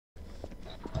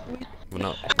We're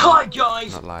not. Hi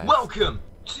guys, not live. welcome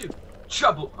to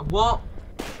Trouble. What?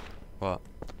 What?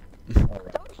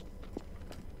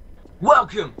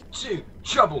 Welcome to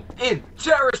Trouble in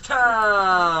Terrorist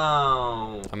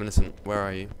Town. I'm innocent. Where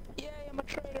are you? Yeah, I'm a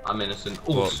traitor. I'm innocent.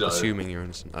 Well, Also, assuming you're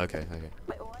innocent. Okay, okay.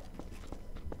 Wait, what?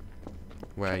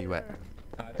 Where are you at?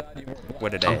 Where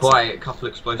did I'm I? by a couple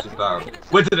explosive barrels.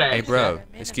 Where did Hey, bro.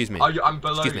 Excuse me. I'm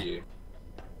below Excuse me. you.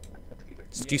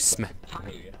 Excuse me.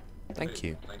 Thank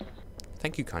you.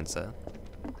 Thank you, kind sir.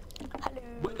 Hello.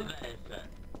 What did I say?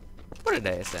 What did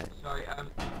I say? Sorry,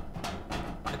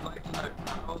 I'd like to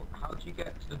know how do you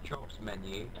get to the jobs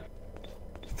menu?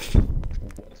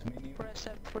 Press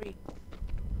F3.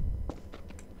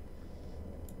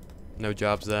 No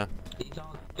jobs there. These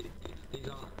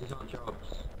aren't jobs.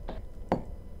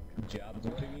 Jobs?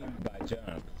 What do you mean by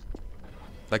jobs?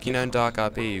 Like, you know, in Dark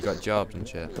RP, you got jobs and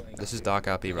shit. This is Dark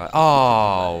RP, right?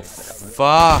 Oh,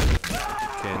 fuck!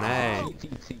 Hey.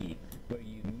 Where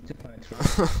you need to find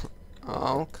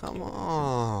Oh, come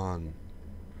on.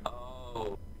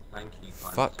 Oh, thank you.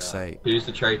 kind Fuck's sir. sake. Who's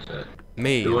the traitor?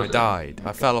 Me, Who I was it? died.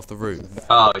 I fell off the roof.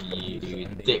 Oh, you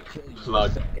dick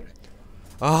plug.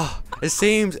 Ah, it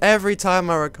seems every time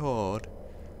I record,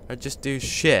 I just do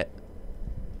shit.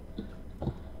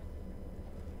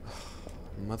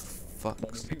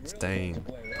 Motherfucks. Stain.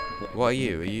 What are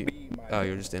you? Are you? Oh,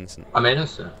 you're just innocent. I'm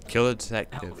innocent. Kill a Help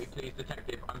detective. me, please,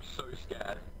 detective. I'm so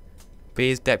scared. Be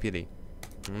his deputy.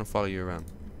 I'm gonna follow you around.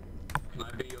 Can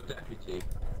I be your deputy?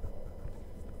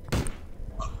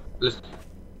 Listen.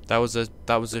 That was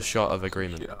a shot of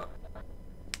agreement. Shut up.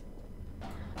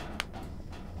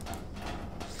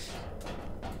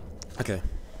 Okay.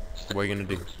 What are you gonna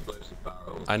do? Explosive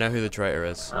barrels. I know who the traitor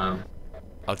is.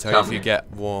 I'll tell you Tell if you me. get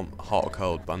warm, hot, or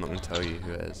cold, but I'm not gonna tell you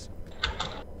who it is.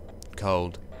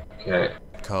 Cold. Okay.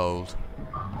 Cold.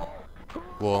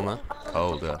 Warmer.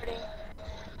 Colder.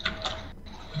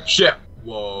 Shit.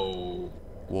 Whoa.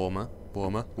 Warmer.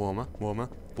 Warmer. Warmer. Warmer.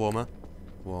 Warmer.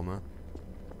 Warmer.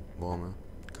 Warmer.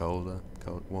 Colder.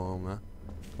 Cold. Warmer.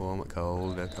 Warmer.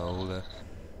 Colder. Colder.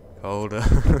 Colder.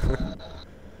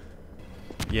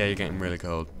 Yeah, you're getting really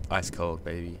cold. Ice cold,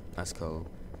 baby. Ice cold.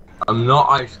 I'm not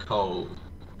ice cold.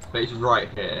 But it's right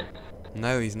here.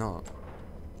 No, he's not.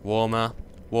 Warmer.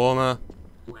 Warmer.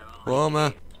 Where are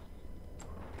Warmer.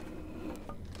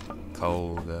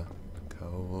 Colder.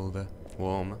 Colder.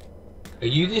 Warmer. Are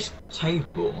you this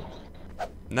table?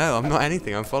 No, I'm not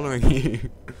anything. I'm following you.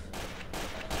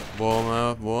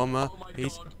 Warmer. Warmer. Oh my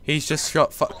He's God. he's just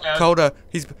shot. Colder.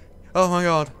 He's. Oh my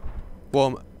God.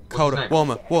 Warmer. his Colder. name?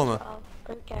 Warmer. Warmer. Oh,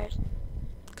 who cares?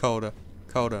 Colder.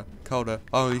 Colder. Colder.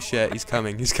 Holy shit. He's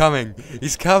coming. He's coming.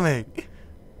 He's coming.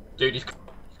 Dude, he's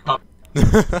coming. I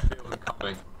feel him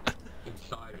coming.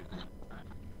 Inside of me.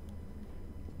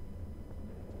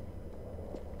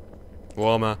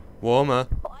 Warmer. Warmer.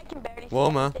 Well, I can barely see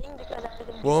Warmer. anything because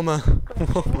everything's Warmer.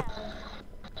 going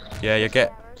Yeah,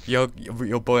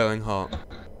 you're boiling hot.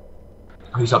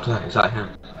 Who's up there? Is that him?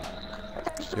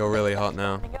 You're really hot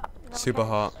now. Super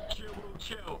hot.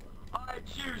 Chill. I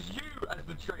choose you as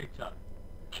the traitor.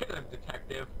 Kill him,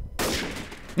 detective.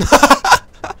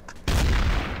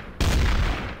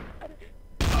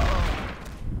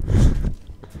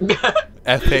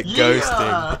 Epic Yeah!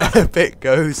 ghosting. Epic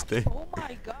ghosting. Oh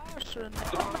my gosh,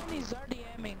 Nathan is already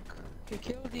aiming. He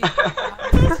killed the guy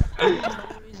for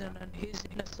no reason and he's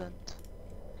innocent.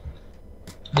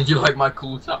 Did you like my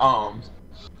call to arms?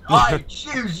 I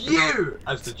choose you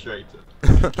as the traitor.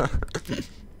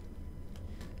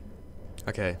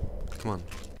 Okay, come on.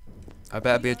 I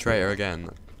better be a traitor again.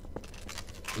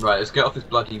 Right, let's get off this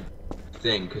bloody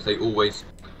thing because they always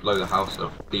blow the house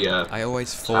up. The I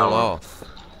always fall Tower. off.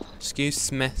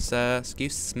 Excuse me, sir.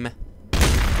 Excuse me.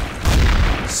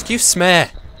 Excuse me.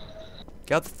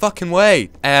 Get out the fucking way,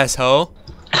 asshole.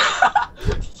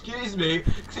 Excuse me.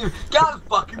 Get out of the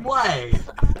fucking way.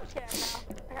 I'm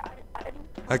scared now.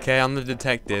 Okay, I'm the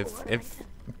detective. If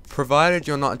provided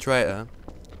you're not a traitor,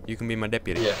 you can be my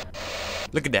deputy. Yeah.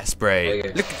 Look at that spray. There you go.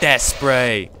 Look at that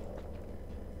spray.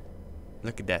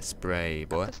 Look at that spray,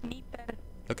 boy. The sniper.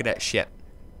 Look at that shit.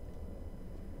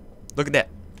 Look at that.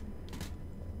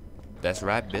 That's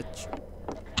right, bitch.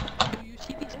 Do you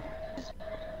see these?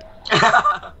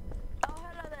 Oh, Oh,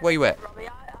 hello there. Where you at? Robbie,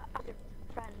 I'm your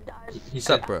friend. I was He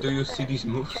Sup, said, bro? do you see these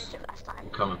moves? traitor last time. I'm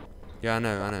coming. Yeah, I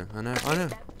know. Can I make I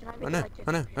like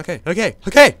know. this? Okay, okay,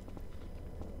 okay.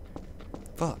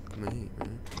 Fuck me,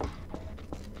 man.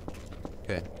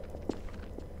 Okay.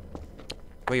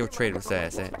 Where your traitor say?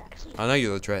 I know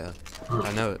you're the traitor.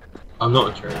 I know it. I'm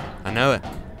not a traitor. I know it.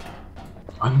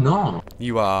 I'm not.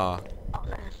 You are. Oh,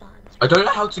 no, it's not. I don't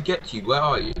know how to get to you. Where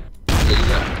are you? Are you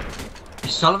there? You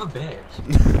son of a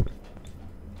bitch.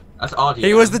 That's RDM.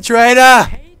 He was the traitor!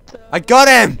 I got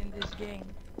him! In this game.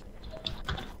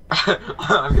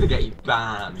 I'm gonna get you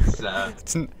banned, sir.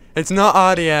 It's not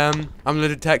RDM. I'm the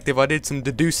detective. I did some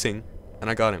deducing, and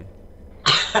I got him.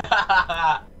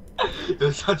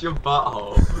 You're such a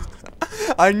butthole.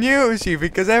 I knew it was you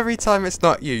because every time it's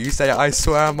not you, you say, I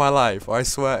swear on my life, or I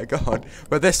swear to God.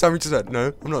 But this time you just said,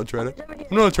 no, I'm not a traitor.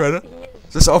 I'm not a traitor.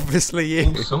 It's obviously you.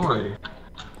 I'm sorry.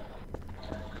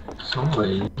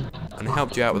 Sorry. And I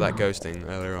helped you out with that ghosting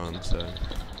earlier on, so.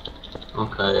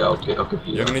 Okay, I'll give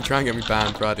you You're that. gonna try and get me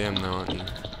banned for RDM now, aren't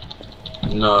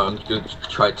you? No, I'm gonna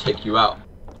try to take you out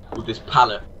with this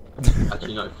pallet.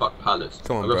 Actually, no, fuck pallets.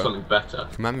 Come on, I've got bro. something better.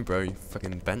 Come at me, bro, you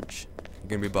fucking bench. You're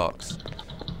gonna be boxed.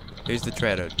 Who's the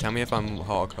traitor? Tell me if I'm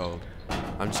hot or cold.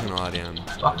 I'm just gonna RDM.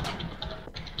 Fuck.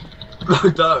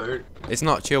 No, don't. It's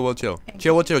not chill, will chill.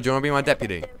 Chill, will chill. Do you wanna be my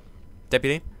deputy?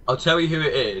 Deputy? I'll tell you who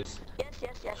it is.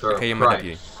 For Okay, a you're my price.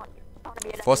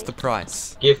 deputy. What's the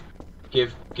price?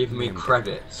 Give me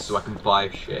credits so I can buy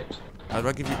shit. How do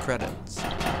I give you credits?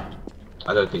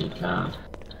 I don't think you can.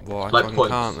 Well, I Like fucking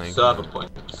points, can't, then. server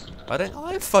points.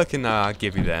 I fucking know how I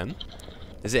give you them.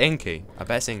 Is it inky? I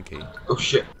bet it's inky. Oh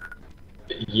shit.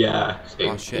 Yeah. It's Oh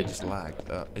inky. shit, just lagged.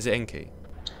 Is it inky?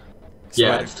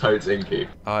 Yeah, Swear it's toads inky.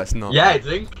 Oh, it's not. Yeah, it's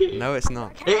inky. No, it's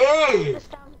not. It is.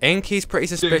 Inky's pretty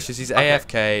suspicious. He's okay.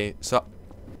 AFK. So,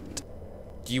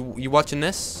 you watching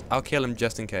this? I'll kill him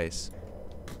just in case.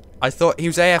 I thought he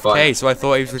was AFK, Fine. so I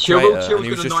thought he was a Chill, traitor, Chill's and he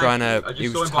was gonna just knife trying you. to. I just He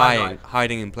saw was him buy a hiding, knife.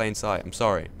 hiding in plain sight. I'm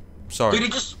sorry. Sorry. Dude, he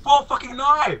just bought a fucking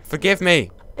knife. Forgive me.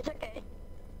 It's okay.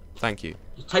 Thank you.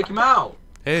 Just take him out.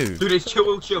 Who? Dude, it's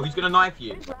chill, chill. He's gonna knife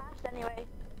you. Who's last anyway?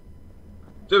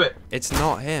 Do it. It's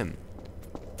not him.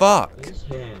 Fuck. It's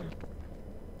him.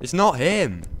 It's not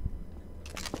him.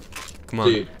 Come on.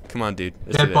 Dude. Come on, dude.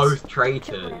 Let's They're do this. both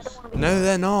traitors. No,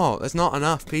 they're not. There's not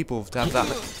enough people to have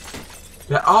that.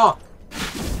 There are.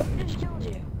 Who just killed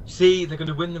you? See, they're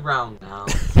gonna win the round now.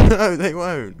 No, they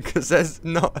won't, because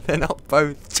they're not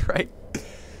both straight.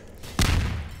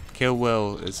 Kill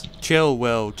Will is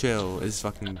chill is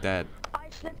fucking dead. I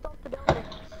slipped off the building.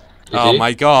 Did Oh he?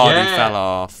 my god, he Yeah. fell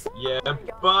off. Yeah,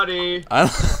 buddy.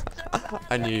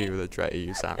 I knew you were the traitor,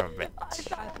 you son of a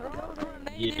bitch. I threw a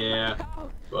grenade in Yeah, my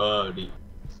mouth, buddy.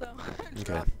 so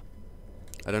Okay.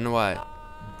 I don't know why.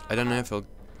 I don't know if it'll.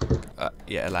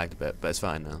 Yeah, it lagged a bit, but it's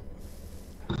fine now.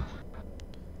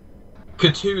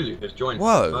 Cthulhu has joined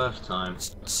Whoa. for the first time.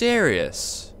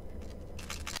 Serious?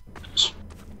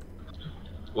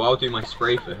 Well, I'll do my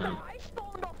spray for him. I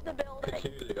spawned off the building.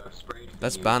 Cthulhu, I've sprayed for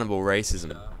That's you. bannable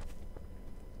racism.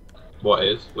 What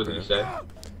is? What did you say?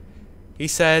 He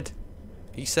said,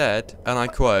 and I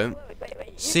quote,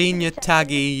 Wait. "Senior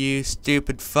taggy, you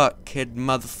stupid fuck kid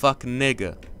motherfucking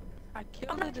nigger." I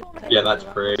killed the detective. Yeah, that's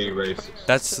pretty racist.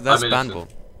 That's I'm bannable.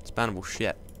 innocent. It's bannable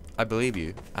shit. I believe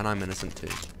you, and I'm innocent too.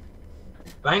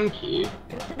 Thank you.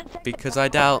 Because I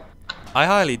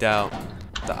highly doubt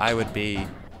that I would be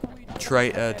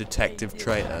traitor, detective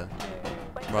traitor,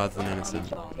 rather than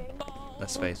innocent.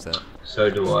 Let's face it. So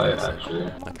do I,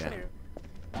 actually. Okay.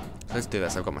 Let's do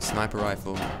this. I've got my sniper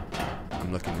rifle.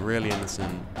 I'm looking really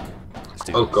innocent. Let's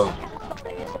do Oh this. god.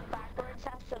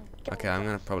 Okay, I'm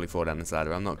gonna probably fall down this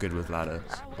ladder. I'm not good with ladders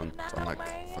on like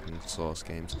fucking Source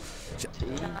games.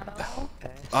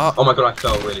 Oh Oh, my god, I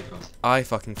fell really fast. I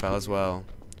fucking fell as well.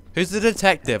 Who's the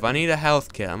detective? I need a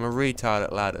health kit. I'm a retard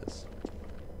at ladders.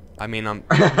 I mean, I'm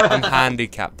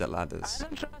handicapped at ladders.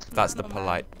 That's the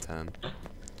polite term.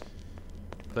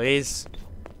 Please.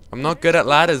 I'm not good at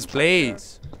ladders,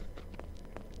 please.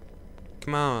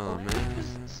 Come on, man.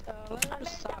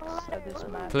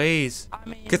 Please.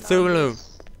 Cthulhu.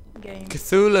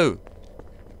 Cthulhu.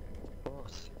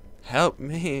 Help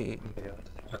me.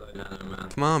 Hello, Nano Man.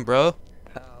 Come on, bro.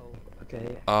 How?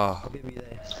 Okay, Oh, I'll give you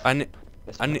this. I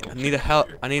need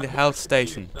a health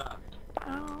station.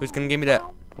 Who's gonna give me that?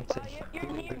 What's this? Give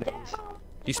me grenades.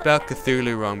 You spelled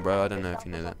Cthulhu wrong, bro. I don't know if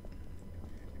you know that.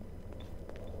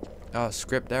 Oh,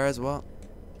 script errors, what?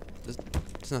 There's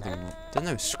nothing wrong. There's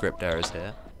no script errors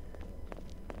here.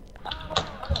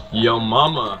 Yo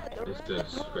mama is the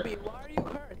script. Why are you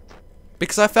hurt?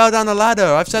 Because I fell down the ladder.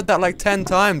 I've said that like 10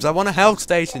 times. I want a health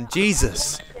station.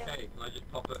 Jesus. Okay, can I just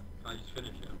pop it? Can I just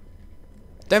finish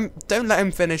him? Don't let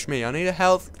him finish me. I need a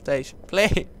health station,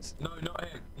 please. No, not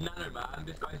him. Nano Man,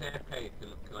 this guy's AFK.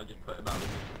 Can I just put him out?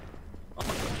 Oh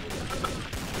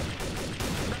my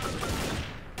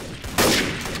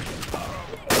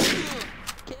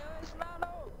Kill his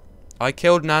Nano! I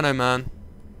killed Nano Man.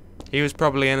 He was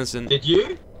probably innocent. Did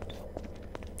you?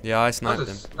 Yeah, I sniped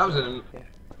him.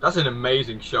 That's an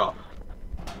amazing shot.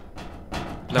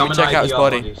 Let me check out his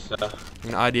body. Sir. I'm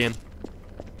gonna ID him.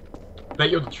 Bet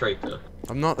you're the traitor.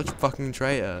 I'm not a fucking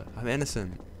traitor. I'm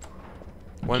innocent.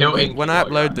 When Kill Inky when I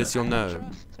while you're upload at this, it. you'll know.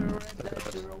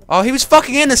 Oh, he was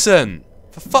fucking innocent!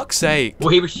 For fuck's sake. Well,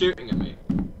 he was shooting at me.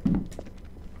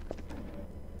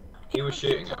 He was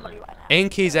shooting at me.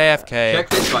 Inky's AFK. Check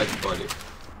this guy's body.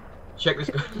 Check this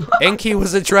guy. Inky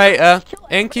was a traitor.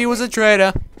 Inky was a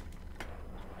traitor.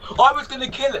 I was gonna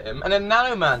kill him, and then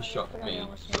Nano Man shot me.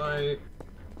 So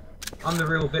I'm the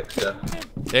real victor.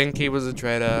 Inky was a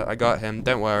traitor. I got him.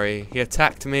 Don't worry. He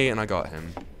attacked me, and I got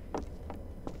him.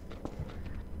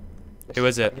 Who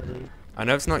is it? I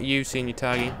know it's not you, Senior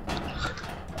Taggy.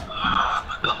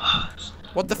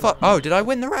 What the fuck? Oh, did I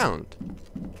win the round?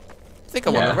 I think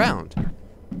I won the round.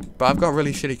 But I've got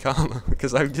really shitty karma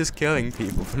because I'm just killing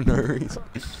people for no reason.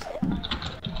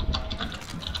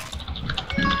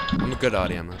 I'm a good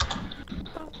RDMer.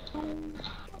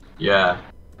 Yeah.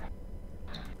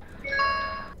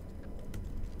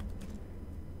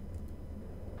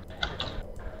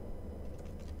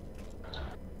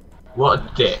 What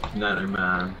a dick, Nano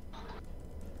Man.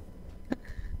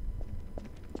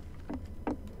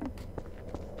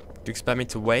 Do you expect me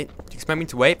to wait? Do you expect me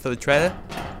to wait for the traitor?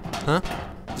 Huh?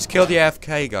 Just kill the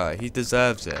AFK guy. He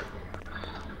deserves it.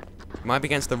 It might be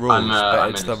against the rules, but I'm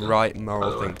it's the innocent, right by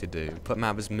moral the thing way. to do. Put him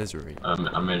out of his misery.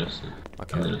 I'm innocent.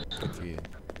 Okay, I'm innocent. good for you.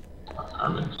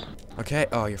 I'm innocent. Okay,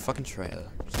 oh, you're a fucking traitor.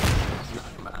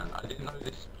 No, man, I didn't know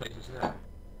this place was there.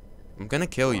 I'm gonna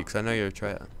kill you because I know you're a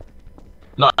traitor.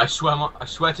 No, I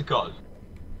swear to God.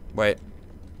 Wait.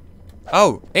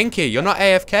 Oh, Inky, you're not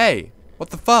AFK. What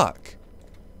the fuck?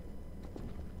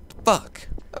 Fuck.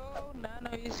 Oh,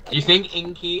 Nano is Do you think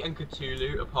Inky and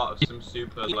Cthulhu are part of some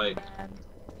super, like...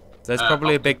 There's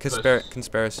probably a big octopus.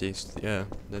 conspiracy. Yeah,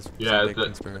 there's Yeah, a big the-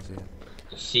 conspiracy.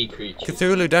 sea creature?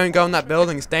 Cthulhu, don't go in that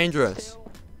building. It's dangerous.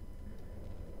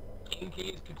 Inky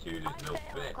is Cthulhu's little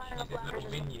bitch. She's his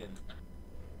little minion.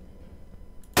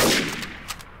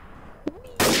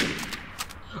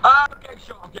 Ah, I'm getting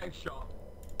shot, I'm getting shot.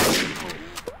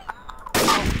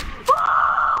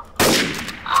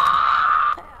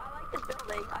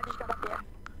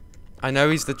 I know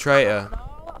he's the traitor.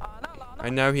 I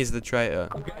know he's the traitor.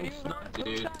 I'm getting sniped,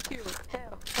 dude. I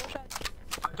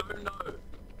don't know.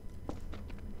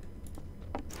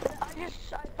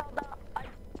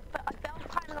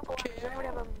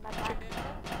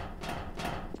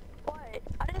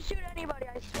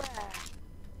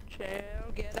 Chill,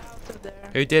 get out of there.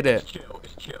 Who did it? It's chill,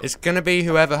 it's chill. It's gonna be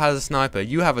whoever has a sniper.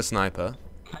 You have a sniper.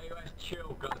 KOS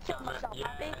chill, goddammit.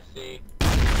 Yeah, see.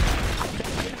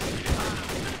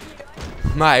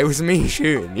 Mate, it was me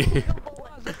shooting you.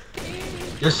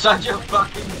 You're such a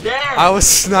fucking dick! I was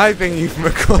sniping you from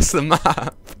across the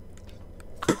map.